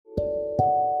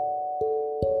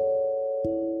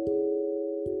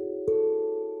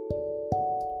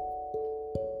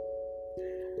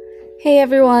Hey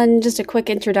everyone, just a quick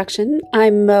introduction.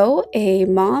 I'm Mo, a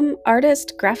mom,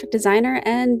 artist, graphic designer,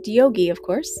 and yogi, of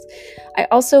course. I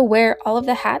also wear all of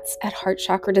the hats at Heart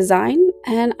Chakra Design,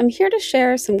 and I'm here to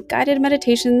share some guided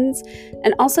meditations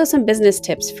and also some business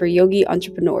tips for yogi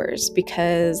entrepreneurs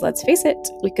because let's face it,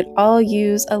 we could all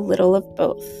use a little of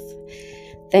both.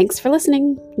 Thanks for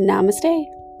listening. Namaste.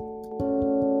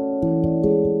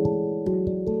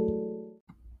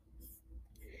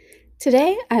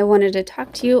 Today, I wanted to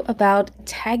talk to you about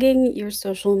tagging your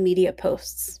social media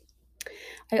posts.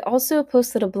 I also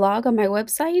posted a blog on my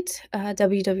website,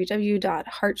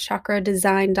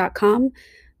 www.heartchakradesign.com,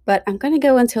 but I'm going to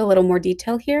go into a little more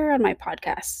detail here on my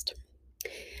podcast.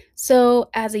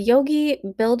 So, as a yogi,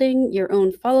 building your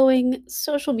own following,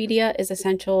 social media is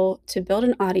essential to build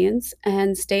an audience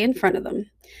and stay in front of them,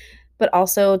 but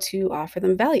also to offer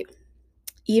them value,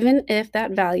 even if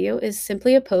that value is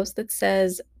simply a post that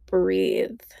says,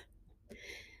 breathe.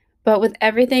 But with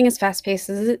everything as fast paced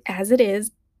as it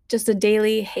is, just a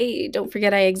daily, hey, don't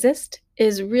forget I exist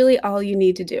is really all you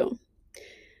need to do.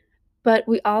 But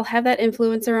we all have that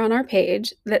influencer on our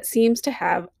page that seems to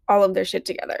have all of their shit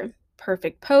together.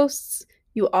 Perfect posts,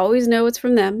 you always know it's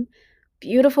from them,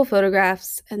 beautiful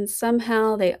photographs, and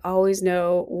somehow they always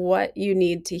know what you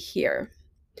need to hear.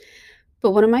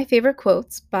 But one of my favorite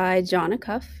quotes by John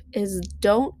Acuff is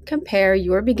don't compare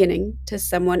your beginning to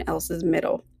someone else's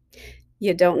middle.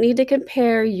 You don't need to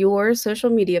compare your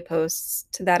social media posts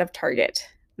to that of Target.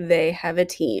 They have a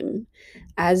team,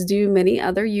 as do many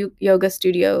other yoga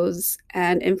studios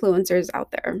and influencers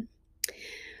out there.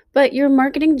 But your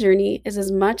marketing journey is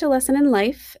as much a lesson in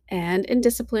life and in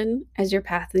discipline as your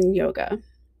path in yoga.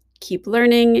 Keep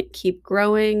learning, keep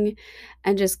growing,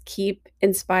 and just keep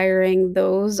inspiring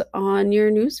those on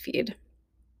your newsfeed.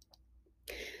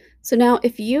 So now,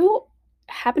 if you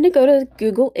happen to go to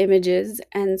Google Images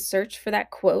and search for that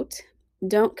quote,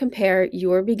 don't compare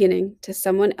your beginning to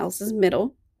someone else's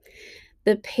middle.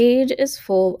 The page is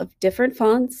full of different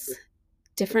fonts,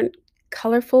 different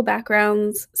colorful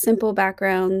backgrounds, simple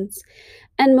backgrounds,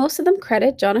 and most of them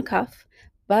credit John Acuff,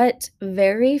 but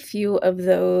very few of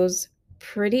those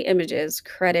pretty images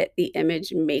credit the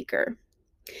image maker.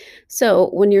 So,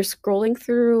 when you're scrolling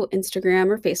through Instagram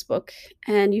or Facebook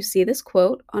and you see this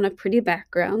quote on a pretty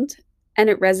background and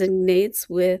it resonates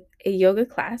with a yoga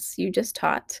class you just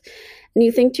taught, and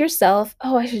you think to yourself,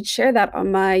 oh, I should share that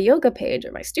on my yoga page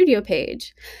or my studio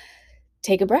page,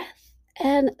 take a breath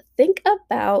and think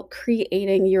about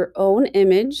creating your own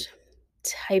image,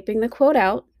 typing the quote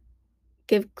out,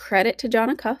 give credit to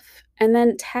John Acuff, and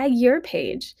then tag your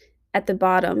page at the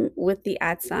bottom with the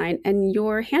 @ and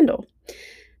your handle.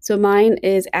 So mine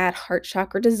is at Heart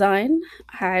Chakra Design.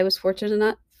 I was fortunate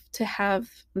enough to have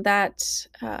that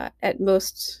at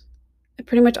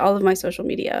pretty much all of my social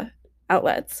media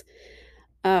outlets.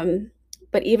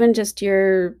 But even just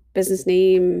your business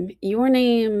name, your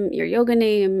yoga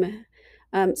name,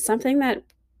 something that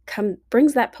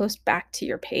brings that post back to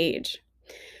your page.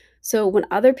 So when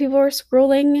other people are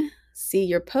scrolling, see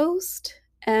your post,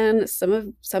 and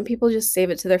some people just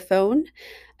save it to their phone.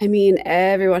 I mean,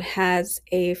 everyone has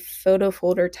a photo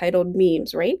folder titled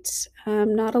memes, right?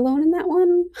 I'm not alone in that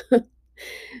one.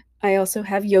 I also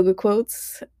have yoga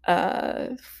quotes,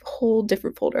 a whole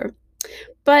different folder.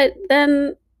 But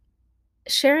then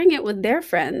sharing it with their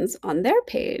friends on their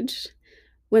page,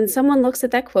 when someone looks at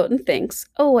that quote and thinks,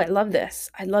 oh, I love this,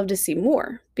 I'd love to see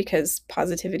more because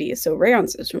positivity is so rare on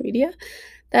social media,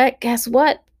 that guess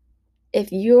what?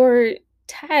 If your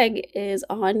tag is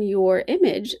on your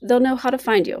image, they'll know how to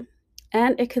find you.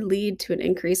 And it could lead to an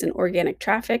increase in organic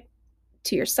traffic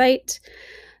to your site,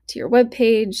 to your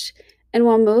webpage. And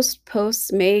while most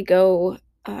posts may go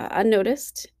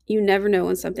unnoticed, you never know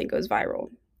when something goes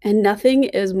viral. And nothing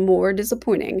is more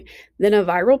disappointing than a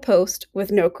viral post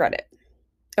with no credit.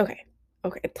 Okay,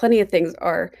 plenty of things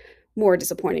are more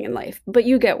disappointing in life, but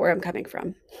you get where I'm coming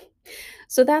from.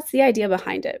 So that's the idea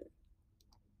behind it.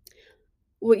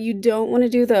 What you don't want to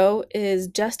do, though, is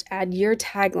just add your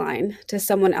tagline to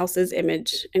someone else's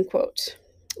image and quote.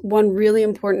 One really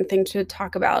important thing to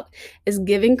talk about is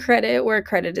giving credit where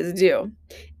credit is due.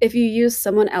 If you use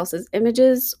someone else's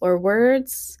images or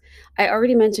words, I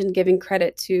already mentioned giving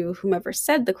credit to whomever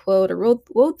said the quote or wrote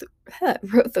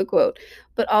the quote,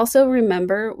 but also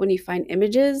remember when you find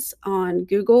images on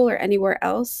Google or anywhere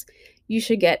else, you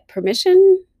should get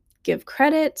permission, give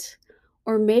credit,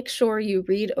 or make sure you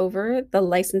read over the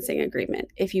licensing agreement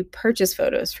if you purchase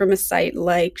photos from a site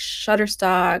like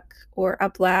Shutterstock or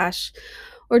Uplash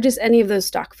or just any of those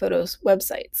stock photos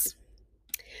websites.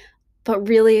 But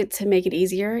really, to make it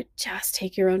easier, just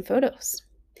take your own photos.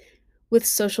 With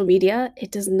social media,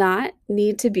 it does not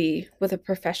need to be with a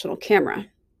professional camera.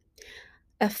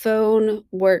 A phone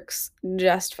works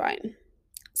just fine.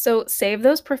 So save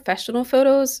those professional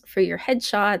photos for your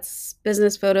headshots,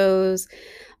 business photos,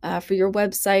 for your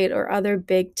website, or other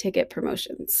big ticket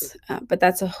promotions. But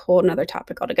that's a whole nother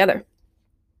topic altogether.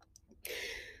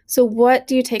 So, what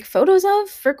do you take photos of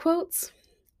for quotes?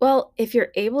 Well, if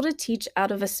you're able to teach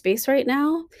out of a space right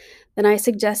now, then I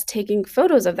suggest taking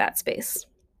photos of that space.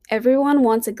 Everyone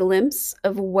wants a glimpse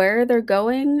of where they're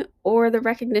going or the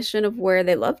recognition of where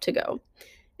they love to go.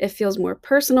 It feels more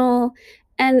personal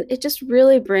and it just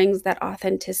really brings that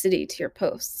authenticity to your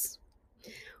posts.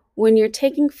 When you're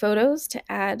taking photos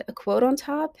to add a quote on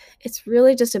top, it's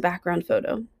really just a background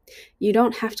photo. You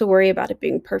don't have to worry about it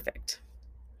being perfect.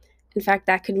 In fact,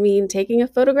 that could mean taking a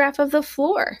photograph of the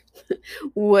floor.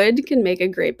 Wood can make a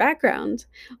great background,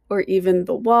 or even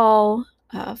the wall,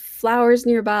 flowers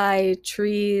nearby,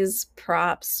 trees,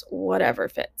 props, whatever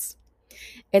fits.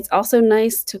 It's also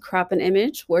nice to crop an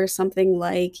image where something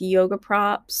like yoga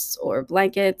props or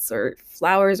blankets or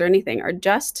flowers or anything are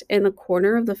just in the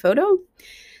corner of the photo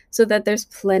so that there's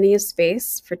plenty of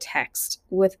space for text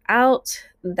without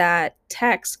that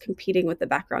text competing with the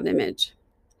background image.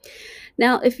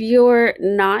 Now, if you're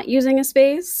not using a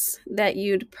space that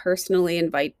you'd personally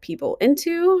invite people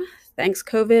into, thanks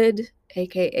COVID,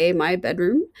 aka my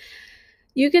bedroom,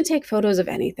 you can take photos of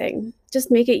anything.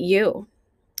 Just make it you.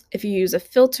 If you use a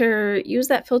filter, use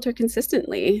that filter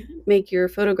consistently. Make your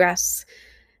photographs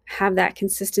have that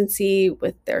consistency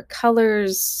with their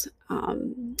colors.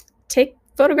 Take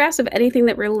photographs of anything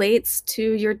that relates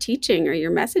to your teaching or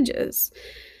your messages,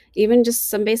 even just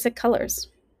some basic colors.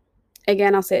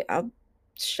 Again, I'll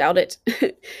shout it.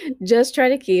 Just try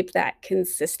to keep that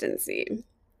consistency.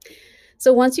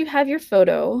 So once you have your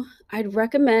photo, I'd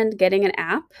recommend getting an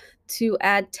app to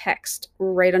add text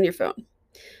right on your phone.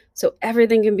 So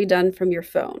everything can be done from your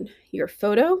phone. Your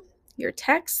photo, your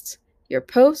text, your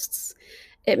posts.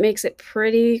 It makes it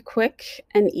pretty quick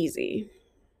and easy.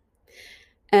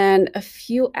 And a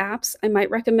few apps I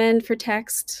might recommend for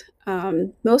text.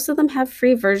 Most of them have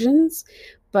free versions,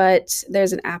 but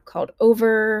there's an app called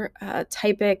Over,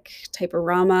 Typic,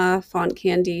 Typorama, Font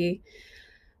Candy.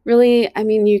 Really, I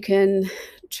mean, you can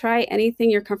try anything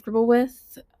you're comfortable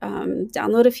with.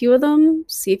 Download a few of them,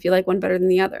 see if you like one better than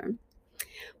the other.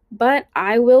 But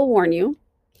I will warn you,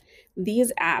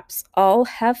 these apps all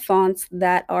have fonts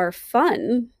that are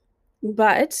fun,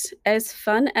 but as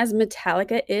fun as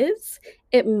Metallica is,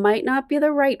 it might not be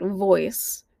the right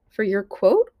voice for your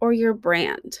quote or your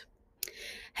brand.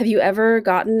 Have you ever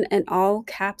gotten an all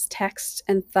caps text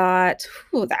and thought,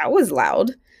 "Ooh, that was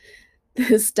loud"?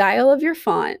 The style of your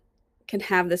font can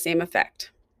have the same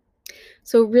effect.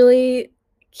 So, really,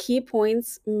 key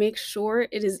points, make sure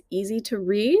it is easy to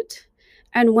read.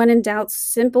 And when in doubt,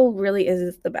 simple really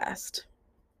is the best.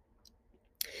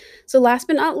 So, last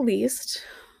but not least,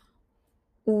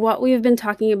 what we've been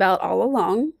talking about all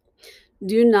along,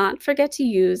 do not forget to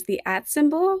use the @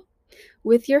 symbol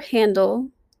with your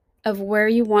handle of where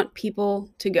you want people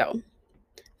to go.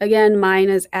 Again, mine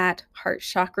is at Heart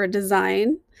Chakra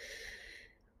Design,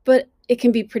 but it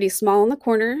can be pretty small in the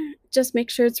corner. Just make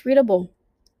sure it's readable.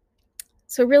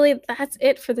 So, really, that's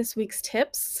it for this week's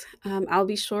tips. I'll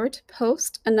be sure to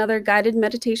post another guided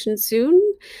meditation soon.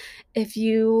 If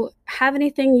you have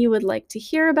anything you would like to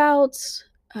hear about,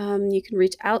 you can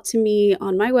reach out to me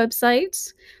on my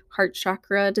website,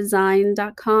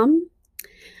 heartchakradesign.com.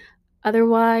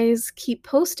 Otherwise, keep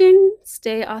posting,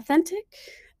 stay authentic,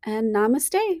 and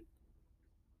namaste.